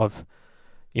sort of,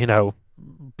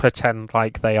 pretend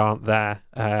like they aren't there.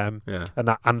 And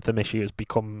that anthem issue has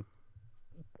become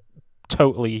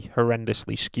totally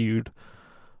horrendously skewed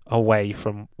away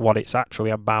from what it's actually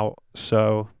about.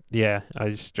 So, yeah,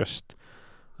 it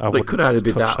could either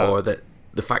be that or that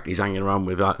the fact he's hanging around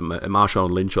with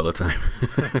Marshawn Lynch all the time.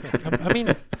 I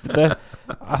mean,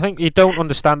 I think you don't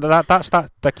understand that. That's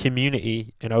the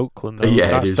community in Oakland. Though.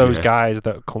 That's those guys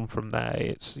that come from there.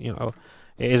 It's it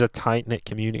is a tight knit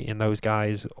community, and those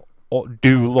guys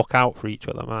do look out for each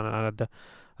other, man. And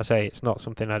I say it's not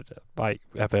something I'd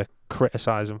ever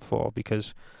criticize him for,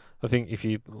 because I think if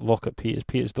you look at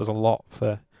Peters does a lot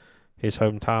for his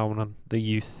hometown and the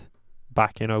youth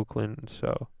back in Oakland.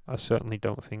 So I certainly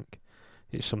don't think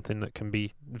it's something that can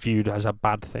be viewed as a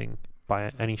bad thing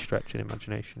by any stretch of the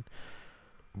imagination.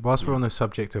 Whilst we're on the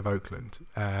subject of Oakland,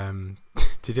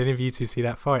 did any of you two see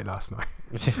that fight last night?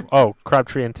 Oh,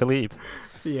 Crabtree and Talib.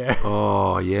 Yeah.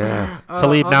 Oh, yeah.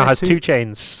 Talib now has 2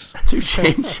 chains. 2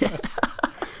 chains, yeah.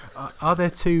 Are there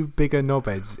 2 bigger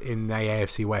knobheads in the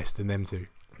AFC West than them two?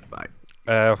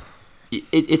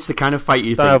 It's the kind of fight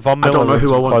you think, I don't know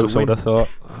who I want to win. I thought.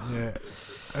 Yeah.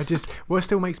 What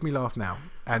still makes me laugh now,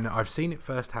 and I've seen it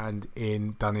firsthand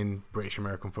done in British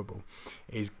American football,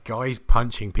 is guys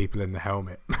punching people in the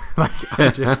helmet.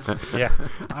 I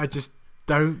just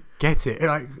don't get it.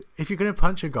 Like, if you're going to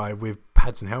punch a guy with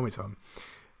pads and helmets on,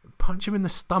 punch him in the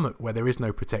stomach where there is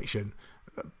no protection.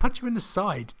 Punch him in the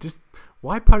side. Just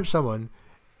why punch someone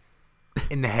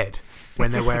in the head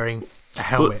when they're wearing a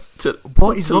helmet?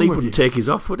 What is wrong with you? Wouldn't take his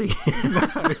off, would he?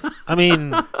 No. I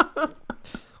mean,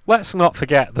 let's not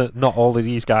forget that not all of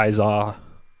these guys are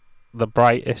the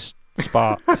brightest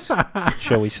sparks,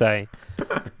 shall we say.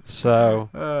 So,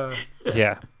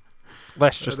 yeah.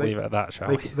 Let's just leave it at that, shall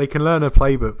we? They can learn a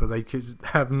playbook, but they could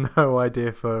have no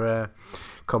idea for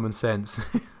common sense.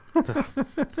 I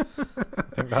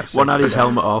think that's one had his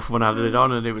helmet off, one had it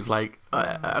on, and it was like,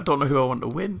 I don't know who I want to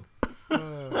win.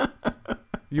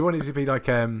 You want it to be like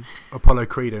Apollo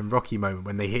Creed and Rocky moment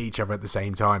when they hit each other at the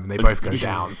same time and they both go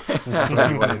down. That's what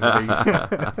you want it to be.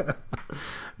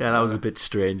 Yeah, that was a bit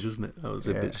strange, wasn't it? That was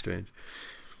a bit strange.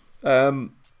 Have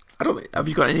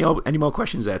you got any more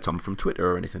questions there, Tom, from Twitter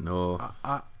or anything? Or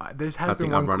I've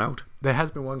run out. There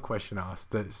has been one question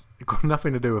asked that's got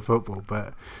nothing to do with football,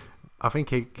 but I think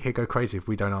he'd go crazy if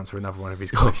we don't answer another one of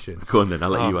his questions. Go on then, I'll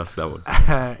let you ask that one.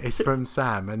 It's from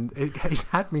Sam, and it's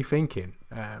had me thinking.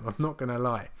 I'm not going to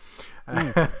lie.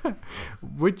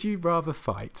 Would you rather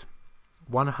fight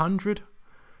 100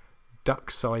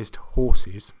 duck-sized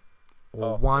horses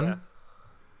or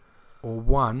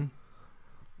one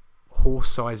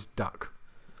horse-sized duck?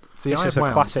 See, this is the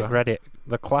classic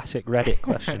Reddit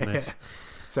question. This.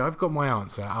 So I've got my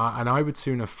answer, and I would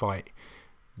sooner fight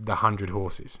the 100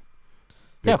 horses.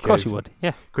 Yeah, of course you would.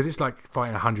 Yeah, because it's like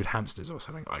fighting 100 hamsters or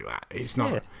something like that. It's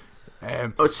not. Yeah.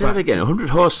 Say that again.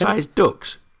 100 horse-sized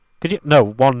ducks. Could you? No,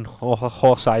 one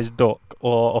horse-sized duck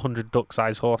or 100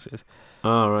 duck-sized horses.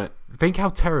 Oh, right. Think how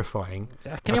terrifying.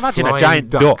 Can you imagine a giant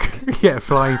duck? Yeah,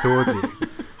 flying towards you.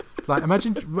 Like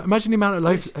imagine the amount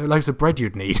of loaves of bread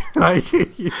you'd need. Like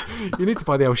you need to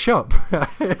buy the old shop.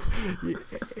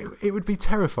 It would be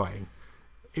terrifying.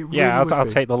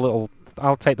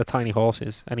 I'll take the tiny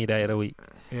horses any day of the week.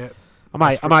 Yeah, I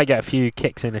might get a few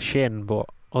kicks in the shin, but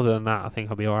other than that, I think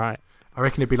I'll be all right. I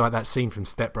reckon it'd be like that scene from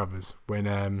Step Brothers when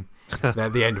they're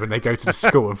at the end when they go to the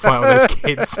school and fight all those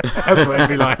kids. That's what it'd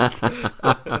be like.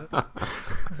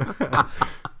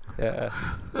 Yeah,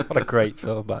 what a great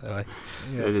film, by the way.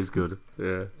 Yeah. It is good.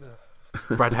 Yeah.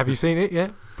 Brad, have you seen it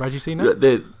yet? Brad, you seen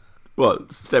it?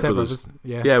 Step Brothers?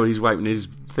 Yeah. Yeah, when he's wiping his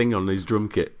thing on his drum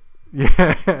kit. Yeah.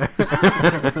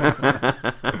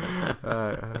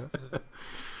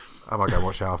 I might go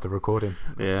watch that after recording.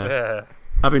 Yeah.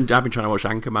 I've been trying to watch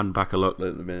Anchorman back a lot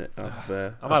at the minute.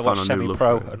 I might watch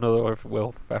Semi-Pro, another of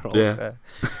Will Ferrell's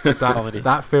comedy.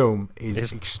 That film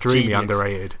is extremely genius.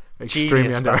 Underrated.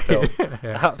 Extremely underrated.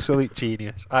 Absolute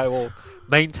genius. I will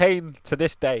maintain to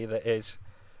this day that is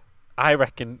I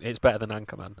reckon it's better than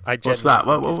Anchorman. What's that?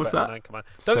 What was that? Anchorman.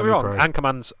 Don't get me wrong,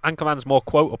 Anchorman's more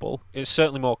quotable. It's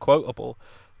certainly more quotable,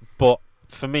 but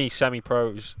for me,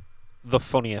 Semi-Pro's the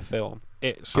funnier film.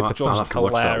 It's I'll just have to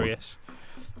watch that one. hilarious.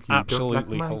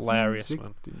 Absolutely hilarious,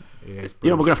 man. Yeah, it's You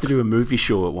know, we're brilliant. going to have to do a movie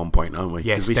show at one point, aren't we?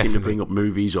 Yes, Because we seem to definitely. bring up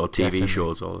movies or TV Definitely.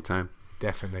 shows all the time.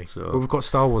 Definitely. So- Well, we've got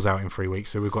Star Wars out in 3 weeks,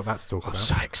 so we've got that to talk about.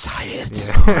 So excited.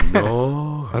 Yeah.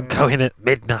 No. I'm going at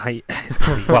midnight. It's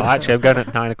gonna be, well, actually, I'm going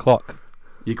at 9 o'clock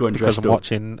You're going because dressed I'm up.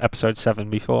 watching episode 7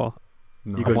 before.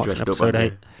 Nice. You're going watching dressed up, episode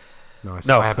aren't you? 8. Nice.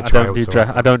 No, I have a I trail don't do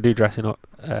to I don't do dressing up.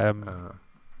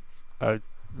 Uh,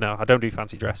 No, I don't do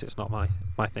fancy dress. It's not my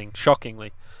thing.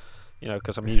 Shockingly,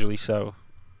 because I'm usually so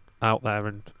out there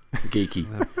and Geeky.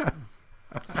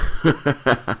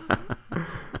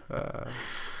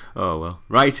 Oh, well.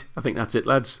 Right. I think that's it,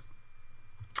 lads.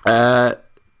 Yeah,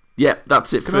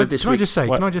 that's it for this can I week. just say?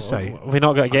 Can I just say? we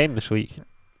not got a game this week?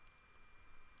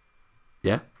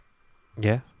 Yeah,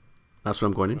 Yeah. that's what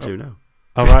I'm going into now.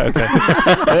 Oh right, okay.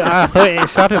 I thought it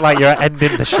sounded like you were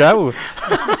ending the show.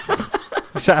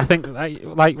 So I think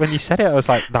like when you said it, I was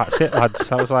like, "That's it,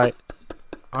 lads." I was like,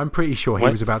 I'm pretty sure he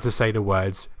What? was about to say the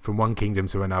words "from one kingdom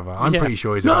to another." I'm Yeah. pretty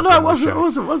sure he's No, about no, to it end the wasn't.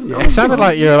 show. It wasn't. Yeah. it sounded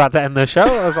like you were about to end the show.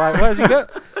 I was like, "Where's he go?"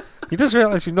 You just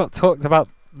realised you've not talked about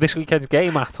this weekend's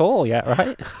game at all yet,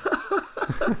 right?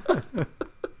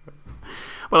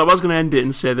 Well, I was going to end it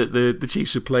and say that the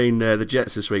Chiefs are playing the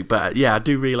Jets this week, but yeah, I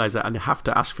do realise that, and I have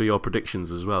to ask for your predictions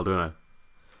as well, don't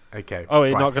I? Okay. Oh,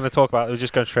 you're right. not going to talk about it. We're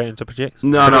just going straight into predictions.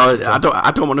 No, I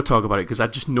don't want to talk about it because I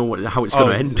just know how it's going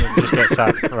to end. Just get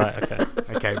sad. Right. Okay.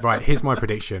 Okay, right. Here's my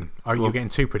prediction. Go You're on. getting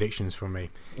 2 predictions from me.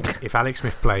 If Alex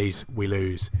Smith plays, we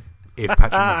lose. If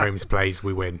Patrick Mahomes plays,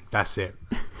 we win. That's it.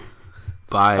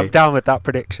 Bye. I'm down with that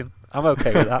prediction. I'm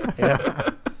okay with that. Yeah.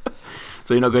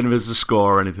 So you're not going to give us a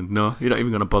score or anything? No, you're not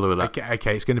even going to bother with that.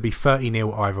 Okay. It's going to be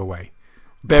 30-0 either way.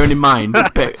 Bearing in mind,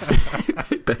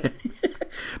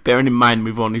 bearing in mind,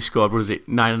 we've only scored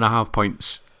 9.5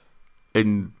 points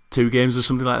in 2 games or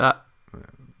something like that.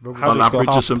 How On do we score average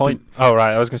or half something? point? Oh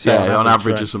right, I was going to say Yeah, on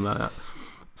average right. or something like that.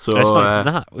 So It's not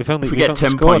even that. We've only if we we've get only 10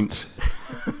 scored. points,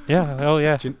 Yeah. Oh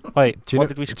yeah. Do you- Wait. do you What know-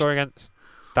 did we score against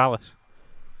Dallas?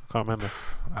 I can't remember.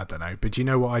 I don't know. But do you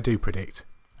know what I do predict?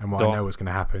 And what Go I on. know what's going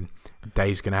to happen?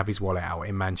 Dave's going to have his wallet out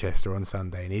in Manchester on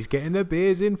Sunday and he's getting the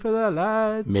beers in for the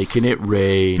lads. making it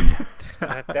rain.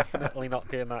 I'm definitely not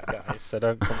doing that, guys. So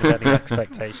don't come with any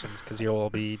expectations because you'll all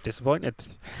be disappointed.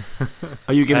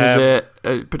 Are you giving us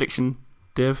a prediction,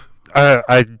 Dave?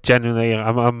 I genuinely,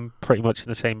 I'm pretty much in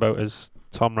the same boat as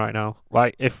Tom right now.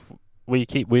 Like, if we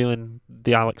keep wheeling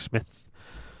the Alex Smith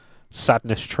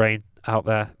sadness train out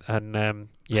there, and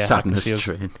yeah, Sadness I can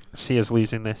train. see us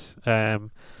losing this.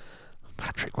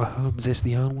 Patrick Mahomes is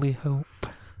the only hope.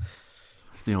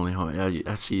 It's the only hope. Yeah,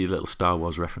 I see your little Star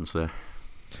Wars reference there.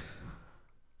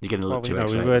 You're getting a Well, little too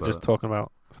excited. we were about just it. talking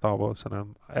about Star Wars, and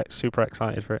I'm super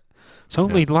excited for it. It's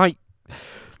only like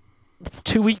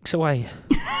 2 weeks away.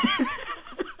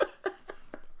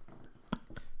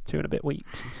 2 and a bit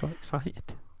weeks. I'm so excited.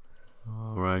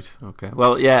 All right. Okay.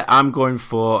 Well, yeah, I'm going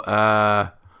for. I'm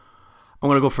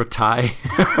going to go for a tie.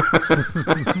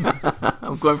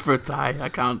 I'm going for a tie. I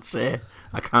can't say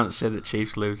that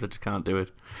Chiefs lose. I just can't do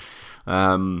it.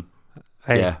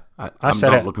 Hey, yeah, I I'm said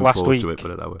not it looking last forward to week. it, put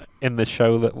it that way. in the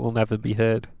show that will never be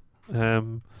heard.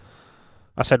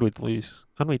 I said we'd lose,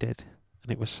 and we did,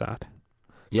 and it was sad.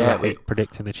 Yeah, I hate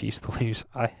predicting the Chiefs to lose.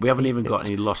 we haven't hate even got it.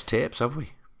 any lost tapes, have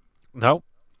we? No,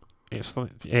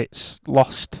 it's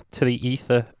lost to the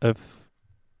ether of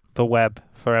the web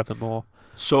forevermore.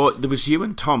 So there was you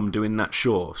and Tom doing that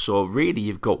show. So really,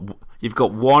 you've got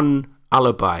one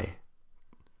alibi,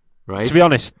 right? To be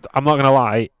honest, I'm not gonna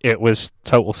lie. It was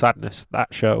total sadness.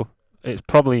 That show. It's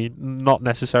probably not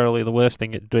necessarily the worst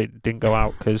thing it didn't go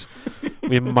out because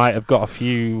we might have got a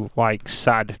few like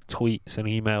sad tweets and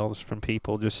emails from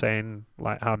people just saying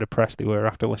like how depressed they were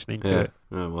after listening to yeah. it.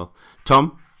 Oh, well,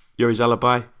 Tom, you're his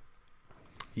alibi.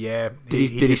 Yeah. Did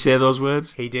he say those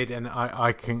words? He did, and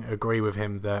I can agree with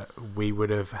him that we would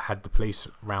have had the police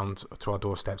round to our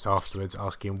doorsteps afterwards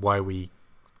asking why we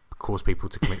caused people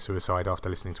to commit suicide after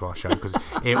listening to our show because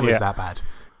it was that bad.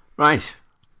 Right.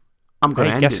 I'm going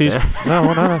to end guess it who's there.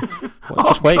 no. Well,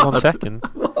 just wait 1 God. second.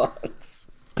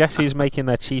 Guess who's making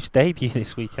their Chiefs debut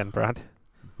this weekend, Brad?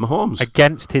 Mahomes.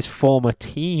 Against his former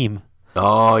team.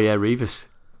 Oh, yeah, Revis.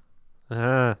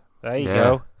 There you Yeah.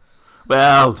 go.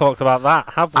 Well, Not talked about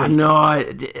that, have we? I know.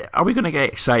 Are we going to get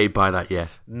excited by that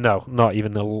yet? No, not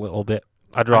even a little bit.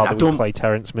 I'd rather don't- we play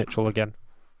Terrence Mitchell again.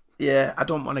 Yeah, I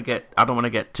don't want to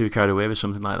get too carried away with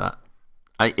something like that.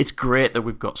 It's great that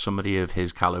we've got somebody of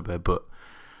his caliber, but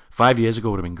 5 years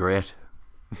ago would have been great.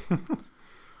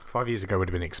 5 years ago would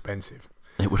have been expensive.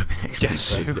 It would have been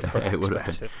expensive. It would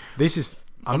have been. This is.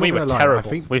 I'm And not we were gonna lie, terrible.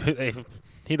 I think,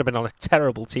 He'd have been on a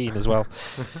terrible team as well.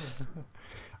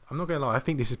 I'm not going to lie. I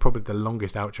think this is probably the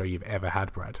longest outro you've ever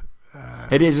had, Brad.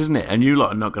 It is, isn't it? And you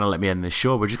lot are not going to let me end this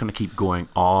show. We're just going to keep going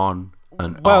on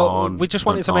and on. Well, we just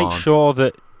wanted to make on. sure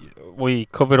that we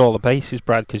covered all the bases,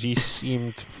 Brad, because you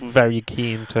seemed very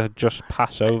keen to just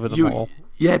pass over them all.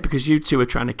 Yeah, because you two are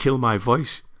trying to kill my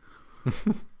voice.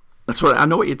 That's what I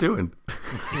know what you're doing.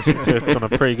 You seem to have done a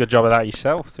pretty good job of that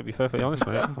yourself, to be perfectly honest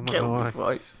with you. I'm not Kill gonna my lie.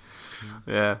 voice.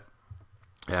 Yeah.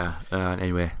 Yeah.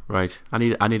 Anyway, right. I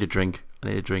need a drink. I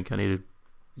need a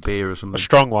beer or something. A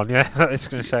strong one, yeah. It's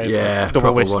going to say double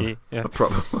proper whiskey. one. Yeah. A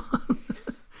proper one.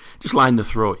 Just line the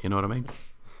throat, you know what I mean?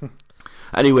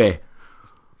 Anyway,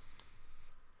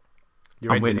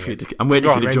 You're I'm waiting ending for you it. to, I'm waiting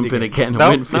Go for on, you to jump in ending it. again. I'm No,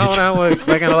 waiting for you to no, we're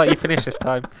going to let you finish this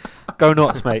time. Go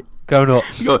nuts, mate. Go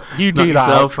nuts. Go, You knock do that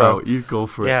yourself outro. out. You go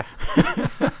for it. Yeah.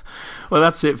 Well,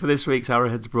 that's it for this week's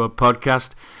Arrowheads Abroad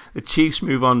podcast. The Chiefs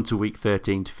move on to Week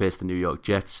 13 to face the New York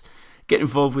Jets. Get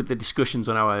involved with the discussions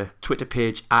on our Twitter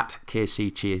page at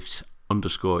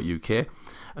KCChiefs_UK.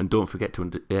 And don't forget to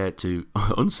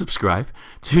unsubscribe,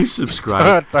 to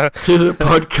subscribe to the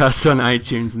podcast on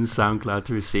iTunes and SoundCloud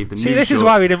to receive the new See, this show. is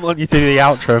why we didn't want you to do the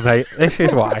outro, mate. This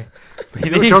is why. We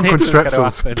You're knew John this was gonna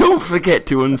Constretzels. happen. Don't forget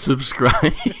to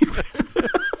unsubscribe.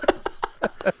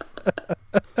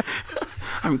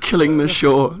 I'm killing the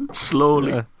show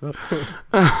slowly.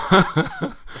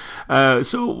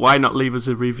 So why not leave us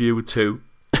a review too?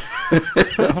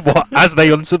 What? As they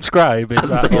unsubscribe? Is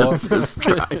that what?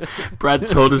 Unsubscribe. Brad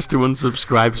told us to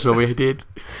unsubscribe, so we did.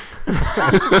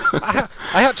 I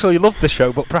actually love the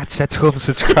show, but Brad said to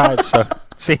unsubscribe, so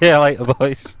see you later,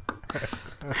 boys.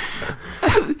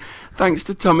 Thanks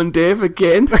to Tom and Dave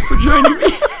again for joining me.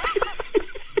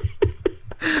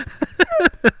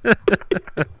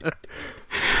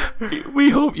 We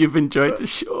hope you've enjoyed the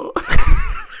show.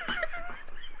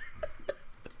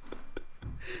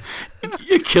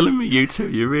 You're killing me, you two.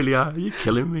 You really are. You're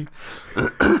killing me.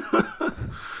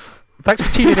 Thanks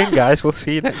for tuning in, guys. We'll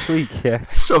see you next week. Yeah.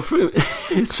 So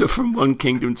from one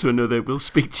kingdom to another, we'll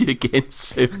speak to you again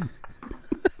soon.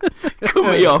 Cut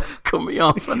me off. I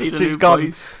need a She's new gone.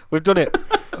 voice. We've done it.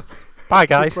 Bye,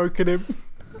 guys. Broken him.